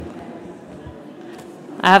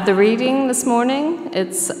I have the reading this morning.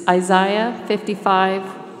 It's Isaiah 55,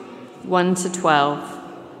 1 to 12.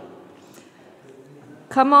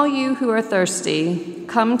 Come, all you who are thirsty,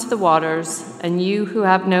 come to the waters, and you who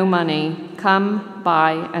have no money, come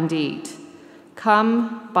buy and eat.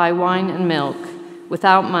 Come, buy wine and milk,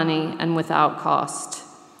 without money and without cost.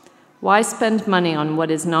 Why spend money on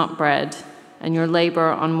what is not bread, and your labor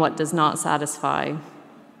on what does not satisfy?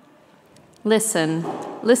 Listen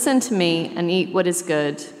to me and eat what is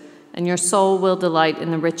good, and your soul will delight in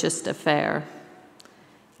the richest of fare.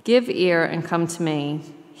 Give ear and come to me,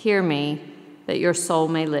 hear me, that your soul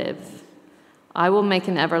may live. I will make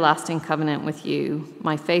an everlasting covenant with you,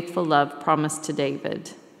 my faithful love promised to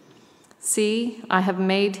David. See, I have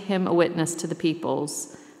made him a witness to the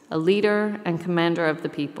peoples, a leader and commander of the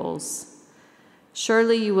peoples.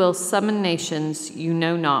 Surely you will summon nations you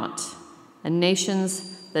know not, and nations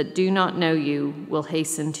that do not know you will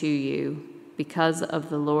hasten to you, because of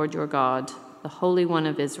the Lord your God, the Holy One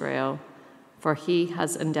of Israel, for he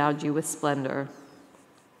has endowed you with splendor.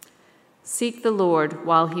 Seek the Lord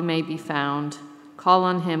while he may be found. Call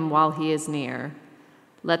on him while he is near.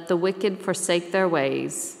 Let the wicked forsake their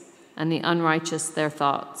ways, and the unrighteous their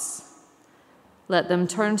thoughts. Let them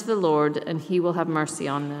turn to the Lord, and he will have mercy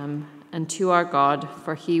on them, and to our God,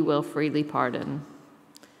 for he will freely pardon.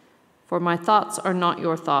 For my thoughts are not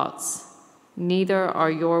your thoughts, neither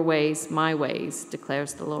are your ways my ways,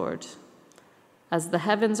 declares the Lord. As the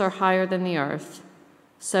heavens are higher than the earth,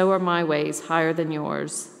 so are my ways higher than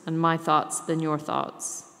yours, and my thoughts than your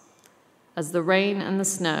thoughts. As the rain and the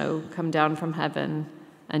snow come down from heaven,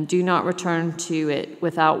 and do not return to it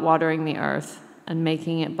without watering the earth and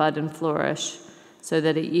making it bud and flourish, so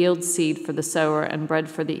that it yields seed for the sower and bread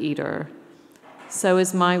for the eater, so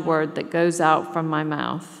is my word that goes out from my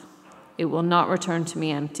mouth. It will not return to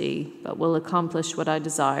me empty, but will accomplish what I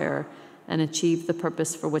desire and achieve the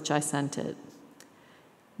purpose for which I sent it.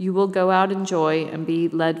 You will go out in joy and be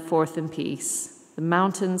led forth in peace. The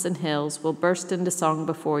mountains and hills will burst into song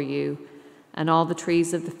before you, and all the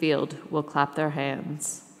trees of the field will clap their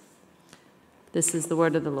hands. This is the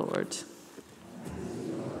word of the Lord.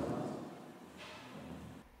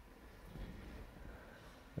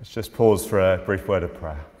 Let's just pause for a brief word of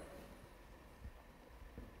prayer.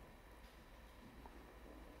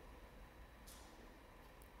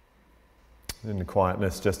 In the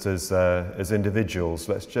quietness, just as individuals,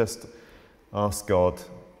 let's just ask God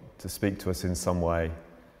to speak to us in some way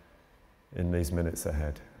in these minutes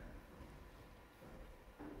ahead.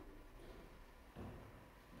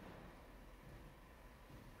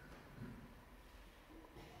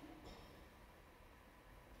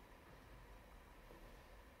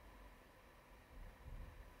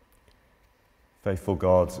 Faithful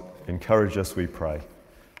God, encourage us, we pray.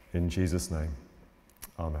 In Jesus' name,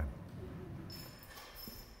 amen.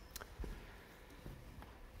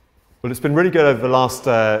 Well, it's been really good over the last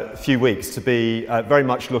few weeks to be very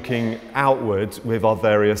much looking outward with our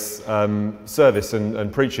various service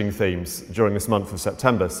and preaching themes during this month of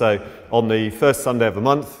September. So on the first Sunday of the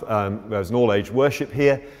month, there's an all-age worship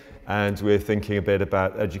here, and we're thinking a bit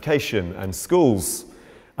about education and schools.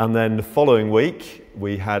 And then the following week,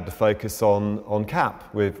 we had the focus on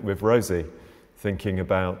CAP with Rosie, thinking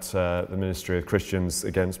about the Ministry of Christians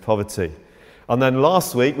Against Poverty. And then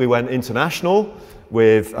last week, we went international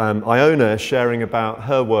with Iona sharing about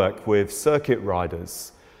her work with circuit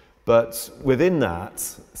riders. But within that,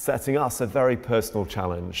 setting us a very personal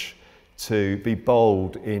challenge to be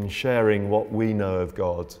bold in sharing what we know of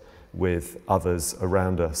God with others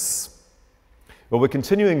around us. Well, we're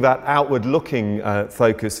continuing that outward-looking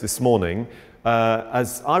focus this morning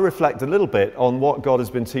as I reflect a little bit on what God has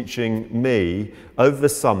been teaching me over the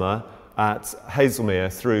summer at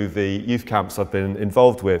Hazelmere through the youth camps I've been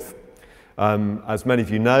involved with. As many of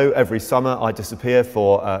you know, every summer I disappear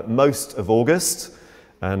for most of August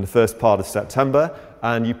and the first part of September,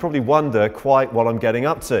 and you probably wonder quite what I'm getting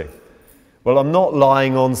up to. Well, I'm not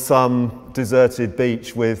lying on some deserted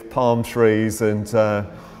beach with palm trees and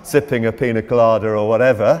sipping a pina colada or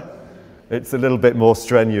whatever. It's a little bit more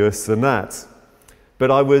strenuous than that. But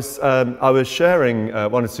I was sharing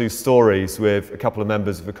one or two stories with a couple of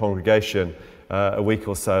members of the congregation a week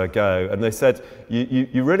or so ago, and they said,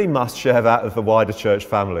 you really must share that with the wider church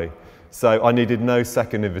family. So I needed no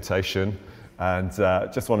second invitation, and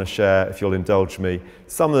just want to share, if you'll indulge me,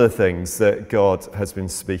 some of the things that God has been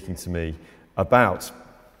speaking to me about.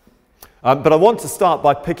 But I want to start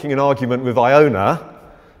by picking an argument with Iona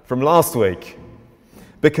from last week,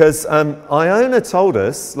 because Iona told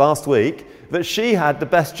us last week that she had the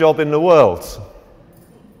best job in the world.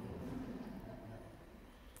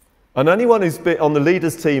 And anyone who's been on the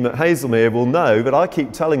leaders team at Hazelmere will know that I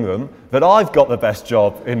keep telling them that I've got the best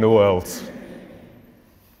job in the world.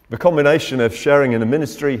 The combination of sharing in a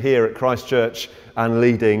ministry here at Christ Church and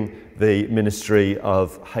leading the ministry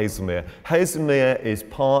of Hazelmere. Hazelmere is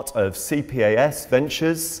part of CPAS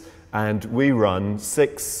Ventures, and we run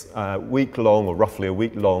 6 week-long, or roughly a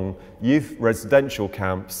week-long, youth residential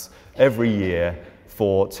camps every year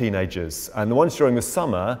for teenagers. And the ones during the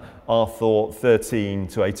summer are for 13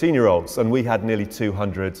 to 18-year-olds, and we had nearly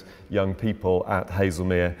 200 young people at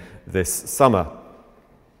Hazelmere this summer.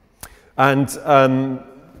 And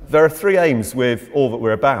there are 3 aims with all that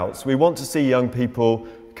we're about. We want to see young people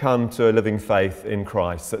come to a living faith in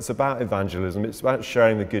Christ. It's about evangelism. It's about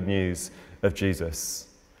sharing the good news of Jesus.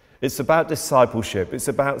 It's about discipleship. It's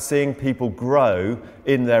about seeing people grow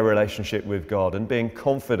in their relationship with God and being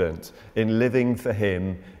confident in living for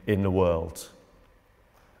Him in the world.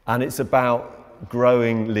 And it's about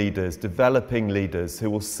growing leaders, developing leaders who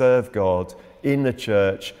will serve God in the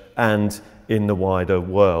church and in the wider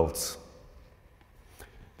world.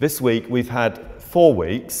 This week we've had 4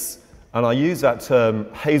 weeks, and I use that term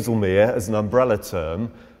Hazelmere as an umbrella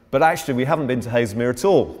term, but actually we haven't been to Hazelmere at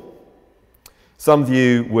all. Some of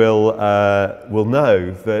you will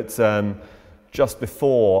know that just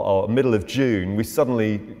before, or middle of June, we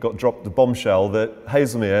suddenly got dropped the bombshell that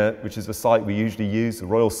Hazelmere, which is the site we usually use, the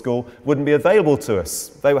Royal School, wouldn't be available to us.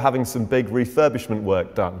 They were having some big refurbishment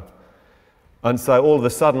work done. And so all of a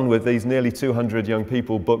sudden, with these nearly 200 young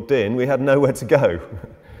people booked in, we had nowhere to go.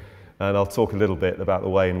 And I'll talk a little bit about the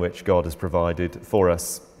way in which God has provided for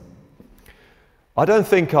us. I don't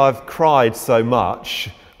think I've cried so much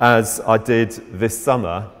as I did this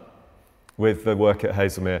summer with the work at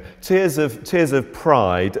Hazelmere. Tears of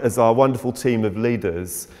pride as our wonderful team of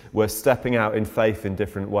leaders were stepping out in faith in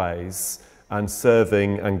different ways and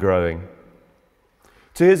serving and growing.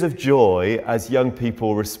 Tears of joy as young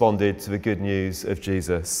people responded to the good news of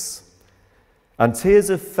Jesus. And tears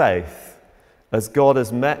of faith as God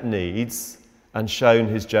has met needs and shown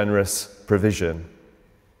His generous provision.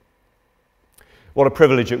 What a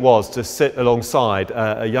privilege it was to sit alongside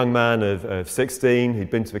a young man of 16, who'd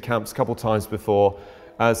been to the camps a couple of times before,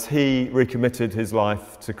 as he recommitted his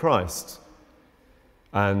life to Christ.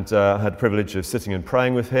 And I had the privilege of sitting and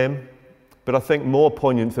praying with him. But I think more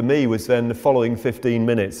poignant for me was then the following 15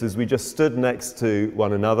 minutes as we just stood next to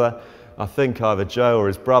one another. I think either Joe or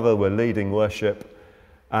his brother were leading worship,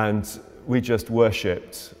 and we just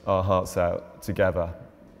worshipped our hearts out together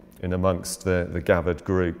in amongst the gathered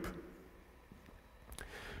group.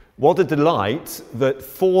 What a delight that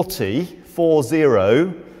 40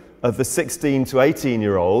 of the 16 to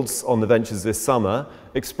 18-year-olds on the Ventures this summer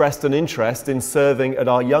expressed an interest in serving at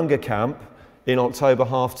our younger camp in October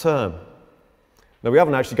half term. Now, we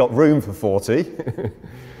haven't actually got room for 40,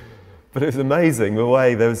 but it was amazing the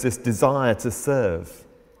way there was this desire to serve.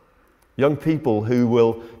 Young people who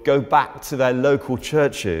will go back to their local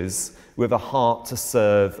churches with a heart to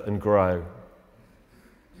serve and grow.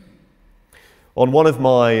 On one of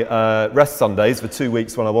my rest Sundays for 2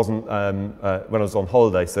 weeks when I wasn't, when I was on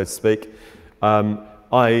holiday, so to speak,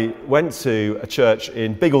 I went to a church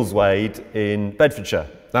in Biggleswade in Bedfordshire.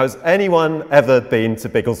 Now, has anyone ever been to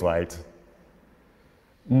Biggleswade?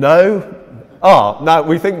 No? Now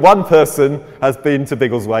we think one person has been to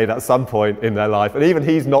Biggleswade at some point in their life, and even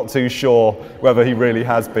he's not too sure whether he really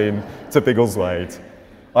has been to Biggleswade.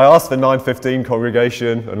 I asked the 9:15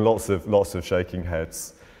 congregation, and lots of shaking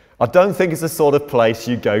heads. I don't think it's the sort of place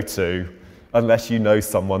you go to unless you know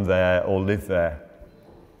someone there or live there.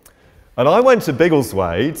 And I went to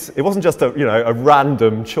Biggleswade. It wasn't just a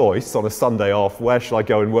random choice on a Sunday off. Where shall I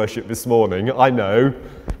go and worship this morning? I know.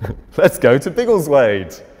 Let's go to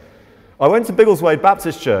Biggleswade. I went to Biggleswade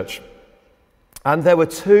Baptist Church, and there were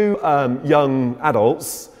 2 young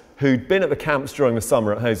adults who'd been at the camps during the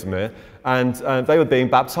summer at Hazelmere, and they were being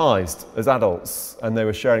baptised as adults, and they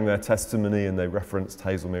were sharing their testimony, and they referenced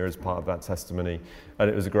Hazelmere as part of that testimony, and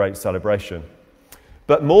it was a great celebration.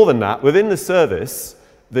 But more than that, within the service,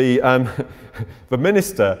 the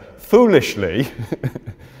minister foolishly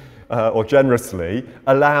or generously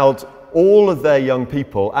allowed all of their young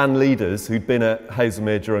people and leaders who'd been at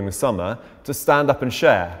Hazelmere during the summer to stand up and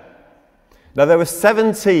share. Now, there were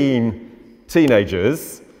 17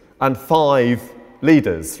 teenagers and 5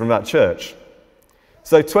 leaders from that church.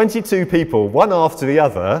 So 22 people, one after the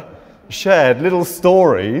other, shared little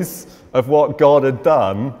stories of what God had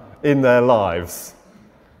done in their lives.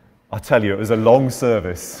 I tell you, it was a long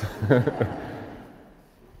service.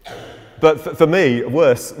 But for me,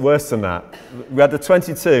 worse than that. We had the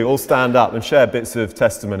 22 all stand up and share bits of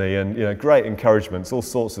testimony and great encouragements, all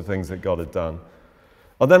sorts of things that God had done.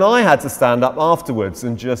 And then I had to stand up afterwards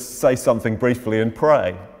and just say something briefly and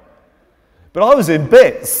pray. But I was in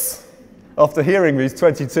bits after hearing these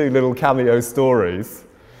 22 little cameo stories.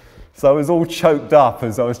 So I was all choked up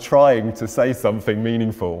as I was trying to say something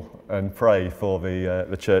meaningful and pray for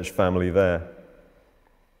the church family there.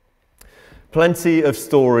 Plenty of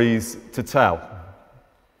stories to tell.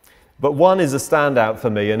 But one is a standout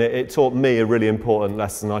for me, and it taught me a really important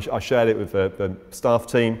lesson. I shared it with the staff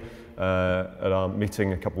team at our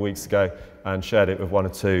meeting a couple of weeks ago, and shared it with one or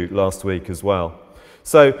two last week as well.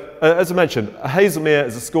 So, as I mentioned, Hazelmere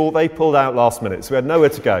as a school, they pulled out last minute, so we had nowhere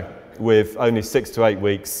to go with only 6 to 8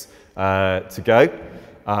 weeks to go.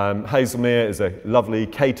 Hazelmere is a lovely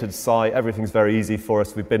catered site. Everything's very easy for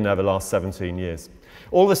us. We've been there the last 17 years.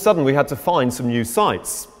 All of a sudden, we had to find some new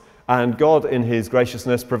sites. And God, in his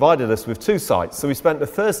graciousness, provided us with 2 sites. So we spent the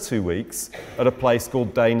first 2 weeks at a place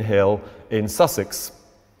called Danehill in Sussex.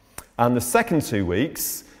 And the second 2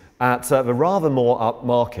 weeks at the rather more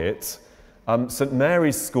upmarket St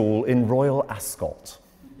Mary's School in Royal Ascot.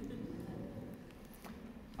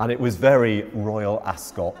 And it was very Royal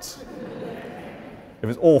Ascot. It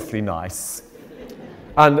was awfully nice.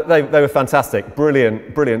 And they were fantastic,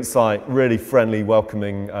 brilliant site, really friendly,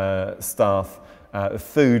 welcoming staff. The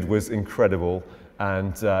food was incredible,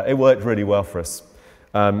 and it worked really well for us.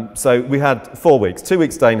 So we had 4 weeks, 2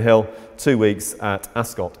 weeks Danehill, 2 weeks at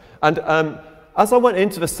Ascot. And as I went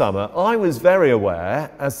into the summer, I was very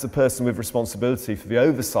aware, as the person with responsibility for the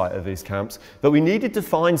oversight of these camps, that we needed to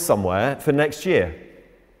find somewhere for next year.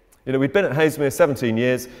 You know, we'd been at Hazelmere 17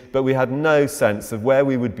 years, but we had no sense of where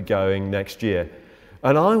we would be going next year.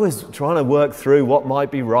 And I was trying to work through what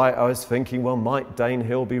might be right. I was thinking, well, might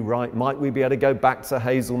Danehill be right? Might we be able to go back to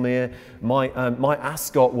Hazelmere? Might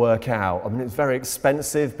Ascot work out? I mean, it's very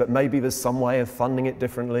expensive, but maybe there's some way of funding it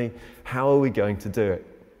differently. How are we going to do it?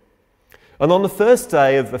 And on the first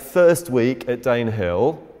day of the first week at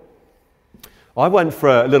Danehill, I went for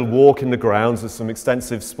a little walk in the grounds with some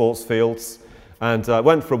extensive sports fields, and I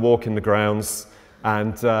went for a walk in the grounds.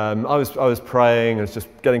 And I was praying, I was just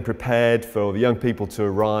getting prepared for the young people to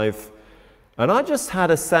arrive. And I just had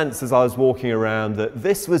a sense as I was walking around that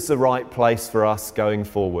this was the right place for us going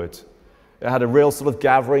forward. It had a real sort of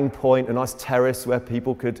gathering point, a nice terrace where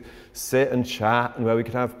people could sit and chat and where we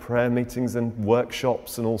could have prayer meetings and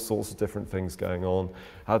workshops and all sorts of different things going on. It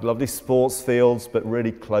had lovely sports fields, but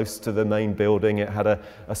really close to the main building. It had a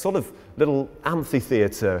sort of little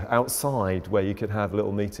amphitheatre outside where you could have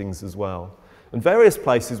little meetings as well. And various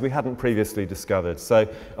places we hadn't previously discovered. So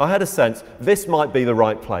I had a sense this might be the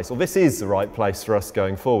right place, or this is the right place for us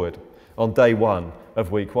going forward on day 1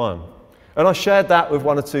 of week 1. And I shared that with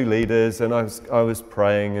 1 or 2 leaders, and I was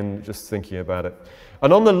praying and just thinking about it.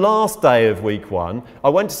 And on the last day of week 1, I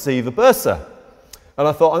went to see the bursar. And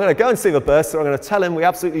I thought, I'm going to go and see the bursar. I'm going to tell him we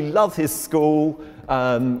absolutely love his school.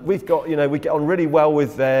 We get on really well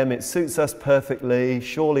with them. It suits us perfectly.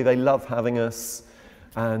 Surely they love having us.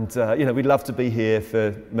 And, we'd love to be here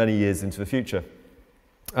for many years into the future.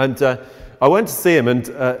 And I went to see him, and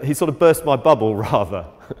he sort of burst my bubble, rather,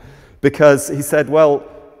 because he said, well,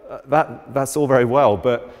 that's all very well,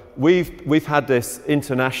 but we've had this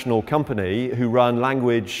international company who run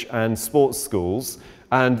language and sports schools,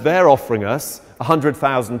 and they're offering us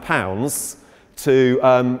 £100,000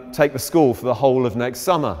 to take the school for the whole of next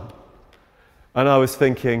summer. And I was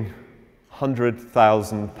thinking,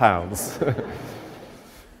 £100,000.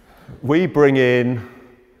 We bring in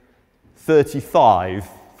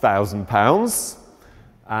 £35,000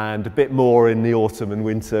 and a bit more in the autumn and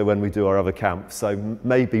winter when we do our other camp, so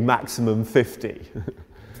maybe maximum 50.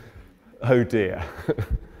 Oh dear.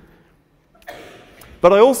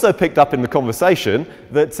 But I also picked up in the conversation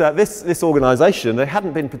that this organisation, they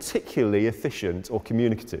hadn't been particularly efficient or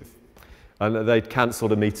communicative. And they'd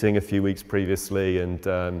cancelled a meeting a few weeks previously, and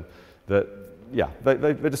they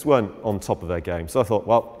just weren't on top of their game. So I thought,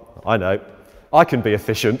 well, I know, I can be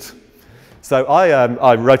efficient. So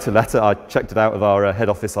I wrote a letter, I checked it out with our head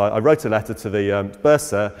office, I wrote a letter to the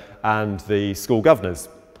bursar and the school governors.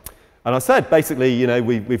 And I said, basically,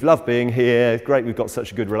 we've loved being here, great we've got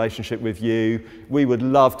such a good relationship with you, we would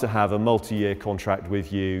love to have a multi-year contract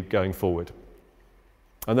with you going forward.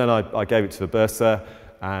 And then I gave it to the bursar,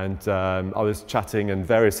 and I was chatting, and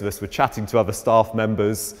various of us were chatting to other staff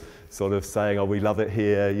members, sort of saying, oh, we love it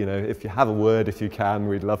here, if you have a word, if you can,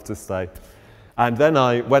 we'd love to stay. And then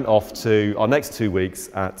I went off to our next 2 weeks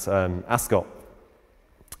at Ascot.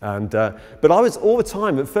 But I was all the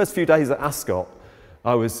time, the first few days at Ascot,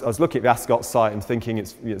 I was looking at the Ascot site and thinking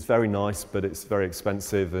it's very nice, but it's very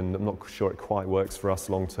expensive, and I'm not sure it quite works for us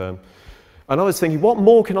long term. And I was thinking, what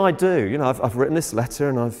more can I do? You know, I've written this letter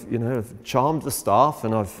and I've charmed the staff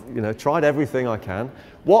and I've tried everything I can.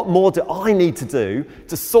 What more do I need to do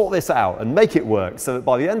to sort this out and make it work so that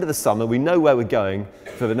by the end of the summer we know where we're going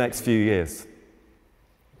for the next few years?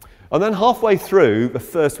 And then halfway through the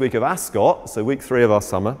first week of Ascot, so week 3 of our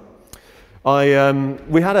summer,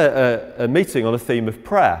 we had a meeting on a theme of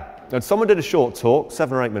prayer. And someone did a short talk,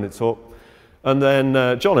 7 or 8 minute talk. And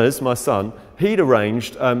then Jonas, my son, he'd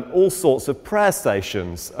arranged all sorts of prayer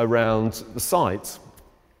stations around the site.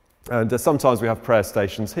 And sometimes we have prayer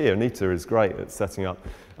stations here. Anita is great at setting up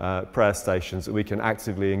prayer stations that we can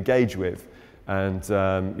actively engage with. And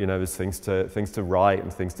there's things to write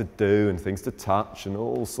and things to do and things to touch and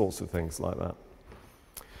all sorts of things like that.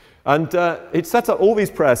 And he'd set up all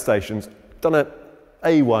these prayer stations, done an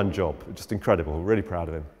A1 job, just incredible, really proud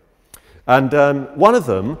of him. And one of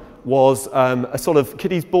them was a sort of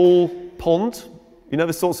kiddie's ball pond. You know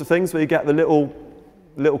the sorts of things where you get the little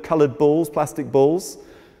coloured balls, plastic balls,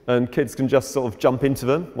 and kids can just sort of jump into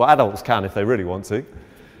them. Well, adults can if they really want to.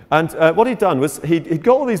 And what he'd done was he'd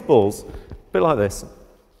got all these balls, a bit like this,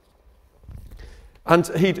 and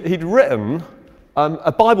he'd written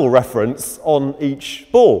a Bible reference on each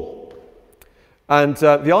ball. And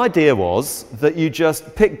the idea was that you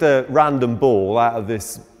just picked a random ball out of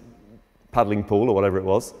this paddling pool or whatever it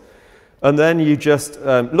was, and then you just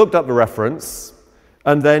looked up the reference,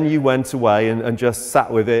 and then you went away and just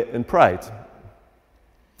sat with it and prayed.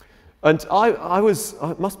 And I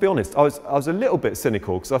must be honest, I was a little bit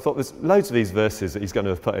cynical because I thought there's loads of these verses that he's going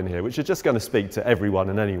to have put in here which are just going to speak to everyone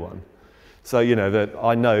and anyone. So, that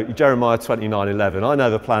I know, Jeremiah 29:11, I know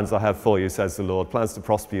the plans I have for you, says the Lord, plans to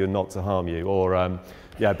prosper you and not to harm you. Or,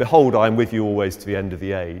 behold, I am with you always to the end of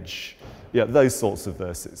the age. Yeah, those sorts of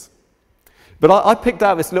verses. But I picked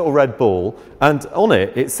out this little red ball, and on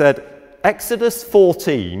it, it said, Exodus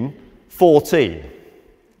 14:14.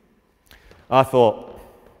 I thought,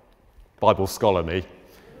 Bible scholar me,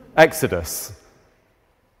 Exodus,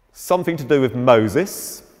 something to do with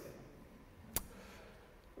Moses,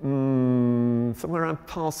 somewhere around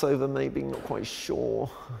Passover maybe, not quite sure.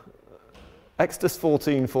 Exodus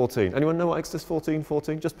 14:14. Anyone know what Exodus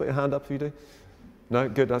 14:14? Just put your hand up if you do. No?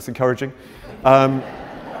 Good, that's encouraging.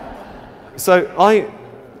 So I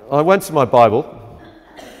went to my Bible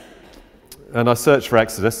and I searched for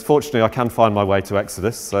Exodus. Fortunately, I can find my way to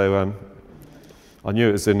Exodus, so I knew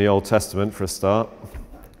it was in the Old Testament for a start.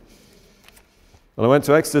 And I went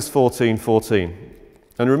to Exodus 14:14.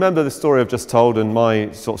 And remember the story I've just told and my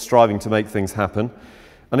sort of striving to make things happen.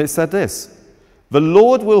 And it said this, the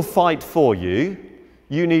Lord will fight for you.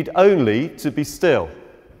 You need only to be still.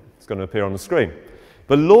 It's going to appear on the screen.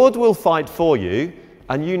 The Lord will fight for you,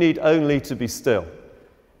 and you need only to be still.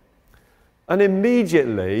 And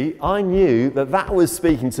immediately I knew that was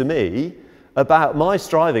speaking to me about my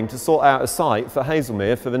striving to sort out a site for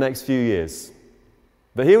Hazelmere for the next few years.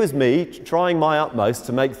 But here was me trying my utmost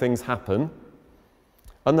to make things happen,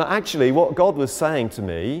 and that actually what God was saying to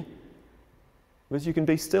me was, you can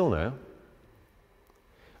be still now.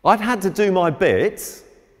 I'd had to do my bit.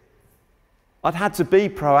 I'd had to be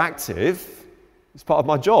proactive. It's part of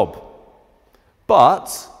my job.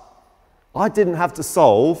 But I didn't have to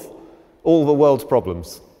solve all the world's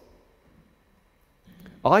problems.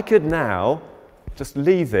 I could now just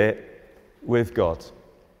leave it with God.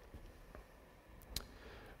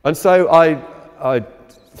 And so I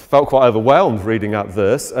felt quite overwhelmed reading that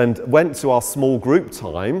verse and went to our small group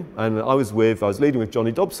time, and I was leading with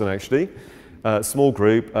Johnny Dobson actually, a small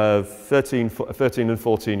group of 13 and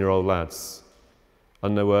 14-year-old lads.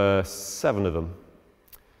 And there were 7 of them.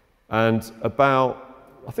 And about,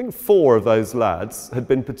 I think 4 of those lads had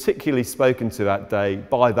been particularly spoken to that day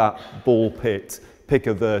by that ball pit, pick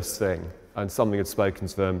a verse thing, and something had spoken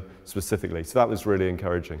to them specifically. So that was really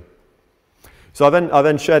encouraging. So I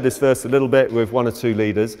then shared this verse a little bit with 1 or 2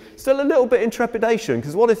 leaders. Still a little bit in trepidation,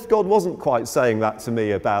 because what if God wasn't quite saying that to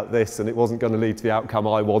me about this and it wasn't going to lead to the outcome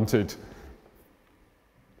I wanted?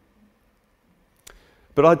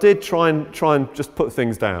 But I did try and just put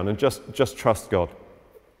things down and just trust God.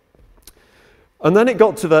 And then it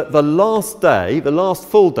got to the last day, the last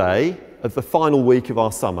full day of the final week of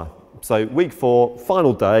our summer. So week 4,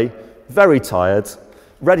 final day, very tired,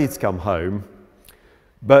 ready to come home.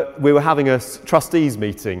 But we were having a trustees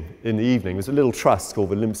meeting in the evening. There's a little trust called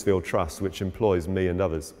the Limpsfield Trust, which employs me and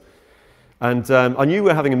others. And I knew we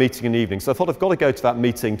were having a meeting in the evening, so I thought I've got to go to that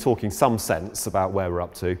meeting talking some sense about where we're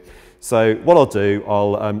up to. So what I'll do,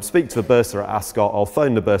 I'll speak to the bursar at Ascot, I'll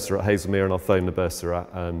phone the bursar at Hazelmere, and I'll phone the bursar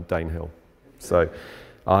at Danehill. So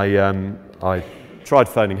I tried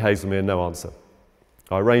phoning Hazelmere, no answer.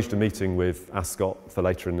 I arranged a meeting with Ascot for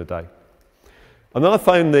later in the day. And then I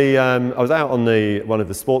phoned I was out on one of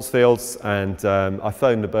the sports fields, and I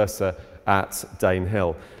phoned the bursar at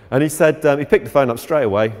Danehill. And he said, he picked the phone up straight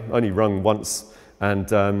away, only rung once,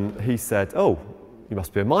 and he said, "Oh, you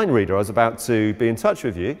must be a mind reader. I was about to be in touch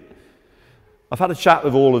with you. I've had a chat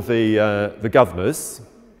with all of the governors,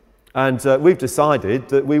 and we've decided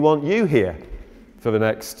that we want you here for the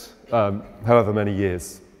next however many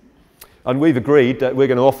years. And we've agreed that we're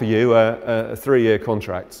going to offer you a 3-year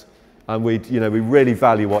contract. And we really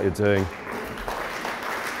value what you're doing."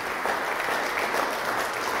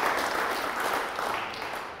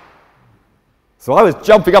 So I was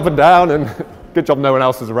jumping up and down, and good job no one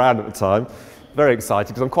else was around at the time. Very excited,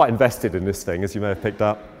 because I'm quite invested in this thing, as you may have picked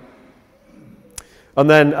up. And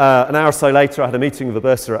then an hour or so later, I had a meeting with the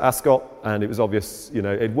bursar at Ascot, and it was obvious,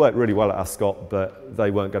 it worked really well at Ascot, but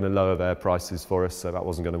they weren't going to lower their prices for us, so that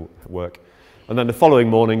wasn't going to work. And then the following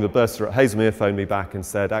morning, the bursar at Haslemere phoned me back and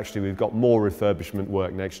said, "Actually, we've got more refurbishment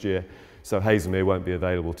work next year, so Haslemere won't be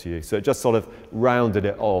available to you." So it just sort of rounded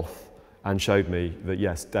it off and showed me that,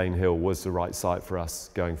 yes, Danehill was the right site for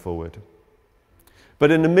us going forward.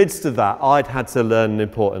 But in the midst of that, I'd had to learn an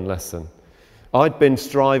important lesson. I'd been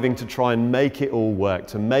striving to try and make it all work,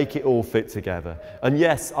 to make it all fit together. And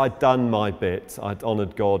yes, I'd done my bit. I'd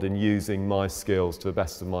honoured God in using my skills to the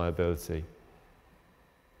best of my ability.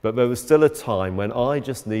 But there was still a time when I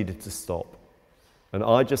just needed to stop, and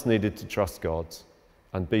I just needed to trust God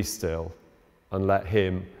and be still and let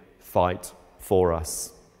Him fight for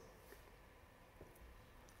us.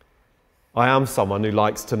 I am someone who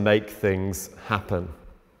likes to make things happen.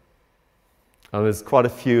 And there's quite a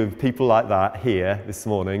few people like that here this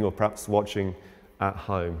morning, or perhaps watching at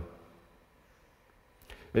home.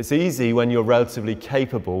 It's easy when you're relatively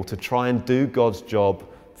capable to try and do God's job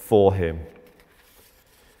for Him.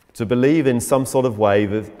 To believe in some sort of way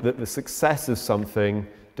that the success of something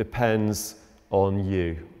depends on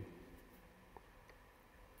you.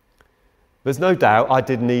 There's no doubt I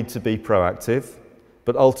did need to be proactive,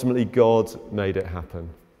 but ultimately God made it happen.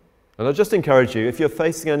 And I just encourage you, if you're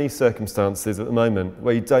facing any circumstances at the moment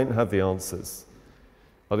where you don't have the answers,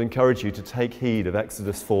 I'd encourage you to take heed of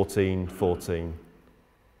Exodus 14:14.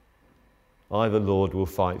 "I, the Lord, will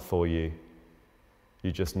fight for you.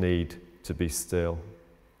 You just need to be still."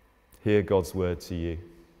 Hear God's word to you.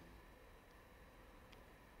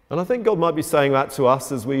 And I think God might be saying that to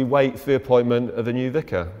us as we wait for the appointment of a new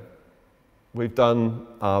vicar. We've done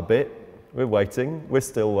our bit. We're waiting. We're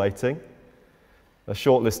still waiting. A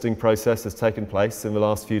shortlisting process has taken place in the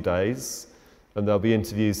last few days, and there'll be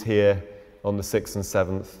interviews here on the 6th and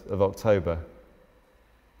 7th of October.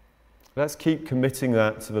 Let's keep committing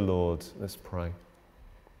that to the Lord. Let's pray.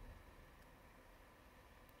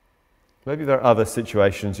 Maybe there are other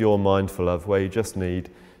situations you're mindful of where you just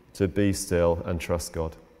need to be still and trust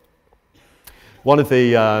God. One of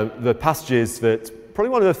the passages probably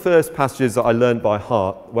one of the first passages that I learned by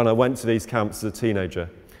heart when I went to these camps as a teenager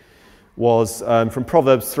was from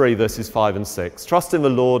Proverbs 3, verses 5 and 6. "Trust in the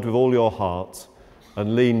Lord with all your heart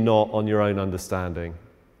and lean not on your own understanding.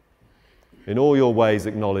 In all your ways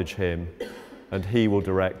acknowledge Him, and He will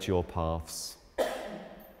direct your paths."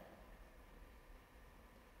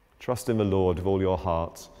 Trust in the Lord with all your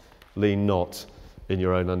heart. Lean not in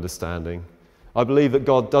your own understanding. I believe that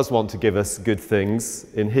God does want to give us good things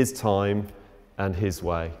in His time and His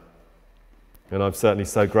way. And I'm certainly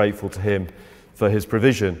so grateful to Him for His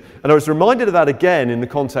provision. And I was reminded of that again in the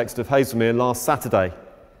context of Haslemere last Saturday.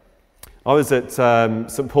 I was at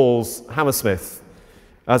St Paul's Hammersmith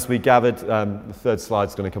as we gathered, the third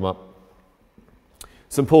slide's going to come up.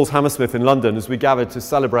 St Paul's Hammersmith in London as we gathered to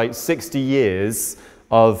celebrate 60 years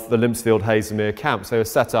of the Limpsfield Haslemere camps. They were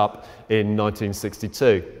set up in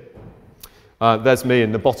 1962. There's me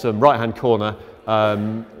in the bottom right-hand corner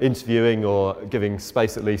interviewing or giving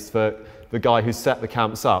space at least for the guy who set the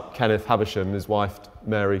camps up, Kenneth Havisham, and his wife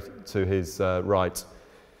Mary to his right.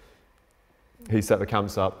 He set the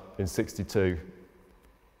camps up in 62.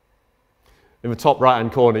 In the top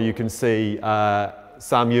right-hand corner you can see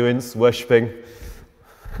Sam Ewins worshipping,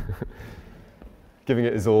 giving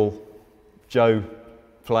it his all. Joe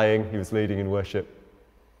playing, he was leading in worship.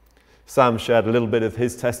 Sam shared a little bit of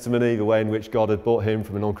his testimony, the way in which God had brought him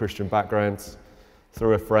from a non-Christian background,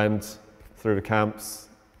 through a friend, through the camps,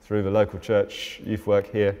 through the local church youth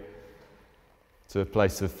work here, to a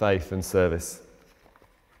place of faith and service.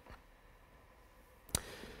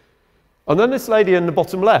 And then this lady in the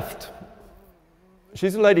bottom left,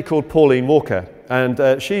 she's a lady called Pauline Walker,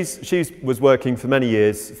 and she was working for many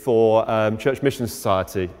years for Church Mission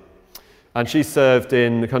Society, and she served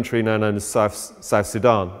in the country now known as South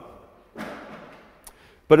Sudan.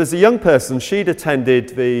 But as a young person, she'd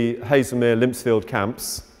attended the Hazelmere Limpsfield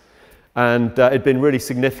camps, and it had been really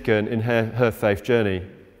significant in her faith journey.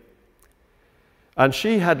 And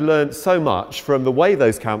she had learnt so much from the way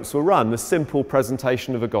those camps were run, the simple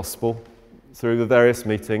presentation of a gospel through the various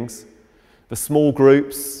meetings, the small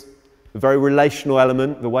groups, the very relational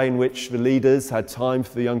element, the way in which the leaders had time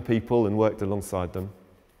for the young people and worked alongside them.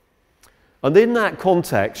 And in that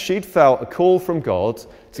context, she'd felt a call from God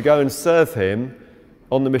to go and serve him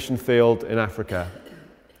on the mission field in Africa.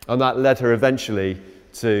 And that led her eventually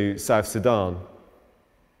to South Sudan.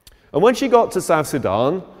 And when she got to South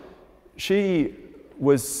Sudan, she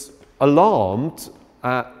was alarmed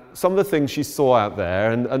at some of the things she saw out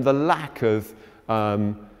there and the lack of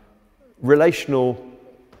relational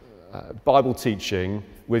Bible teaching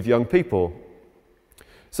with young people.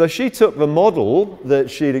 So she took the model that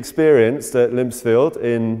she'd experienced at Limpsfield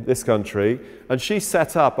in this country, and she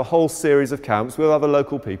set up a whole series of camps with other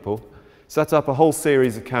local people, set up a whole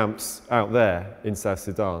series of camps out there in South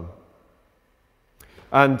Sudan.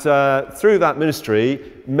 And through that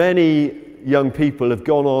ministry, many young people have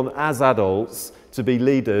gone on as adults to be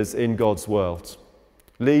leaders in God's world,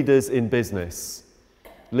 leaders in business,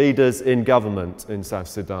 leaders in government in South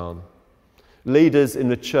Sudan, leaders in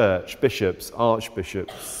the church, bishops,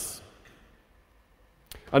 archbishops.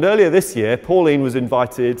 And earlier this year, Pauline was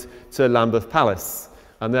invited to Lambeth Palace,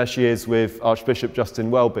 and there she is with Archbishop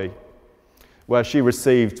Justin Welby, where she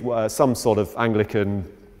received some sort of Anglican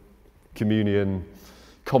communion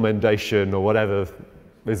commendation or whatever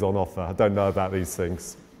is on offer. I don't know about these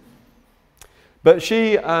things. But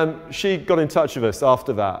she got in touch with us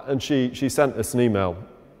after that, and she sent us an email,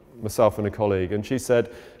 myself and a colleague, and she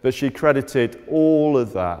said that she credited all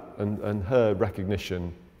of that and her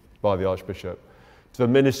recognition by the Archbishop to the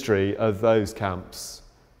ministry of those camps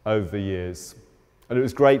over the years. And it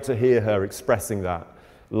was great to hear her expressing that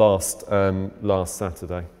last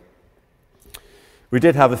Saturday. We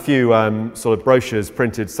did have a few sort of brochures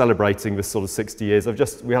printed celebrating this sort of 60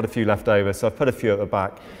 years. We had a few left over, so I've put a few at the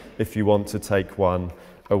back if you want to take one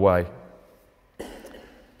away.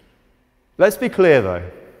 Let's be clear though.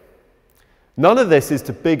 None of this is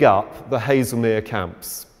to big up the Hazelmere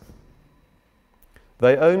camps.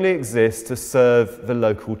 They only exist to serve the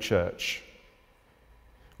local church,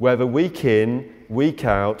 where the week in, week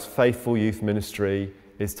out faithful youth ministry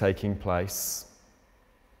is taking place,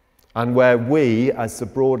 and where we, as the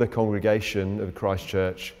broader congregation of Christ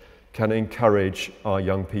Church, can encourage our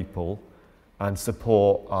young people and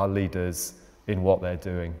support our leaders in what they're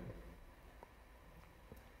doing.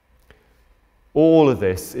 All of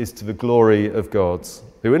this is to the glory of God,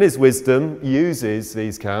 who in his wisdom uses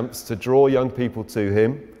these camps to draw young people to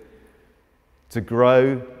him, to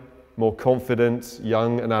grow more confident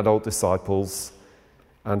young and adult disciples,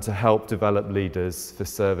 and to help develop leaders for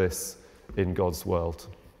service in God's world.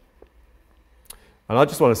 And I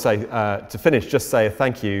just want to say, to finish, just say a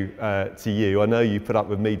thank you to you. I know you put up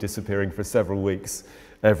with me disappearing for several weeks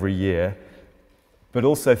every year, but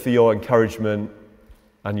also for your encouragement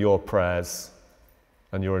and your prayers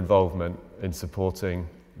and your involvement in supporting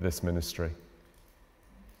this ministry.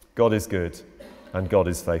 God is good and God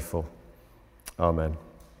is faithful. Amen.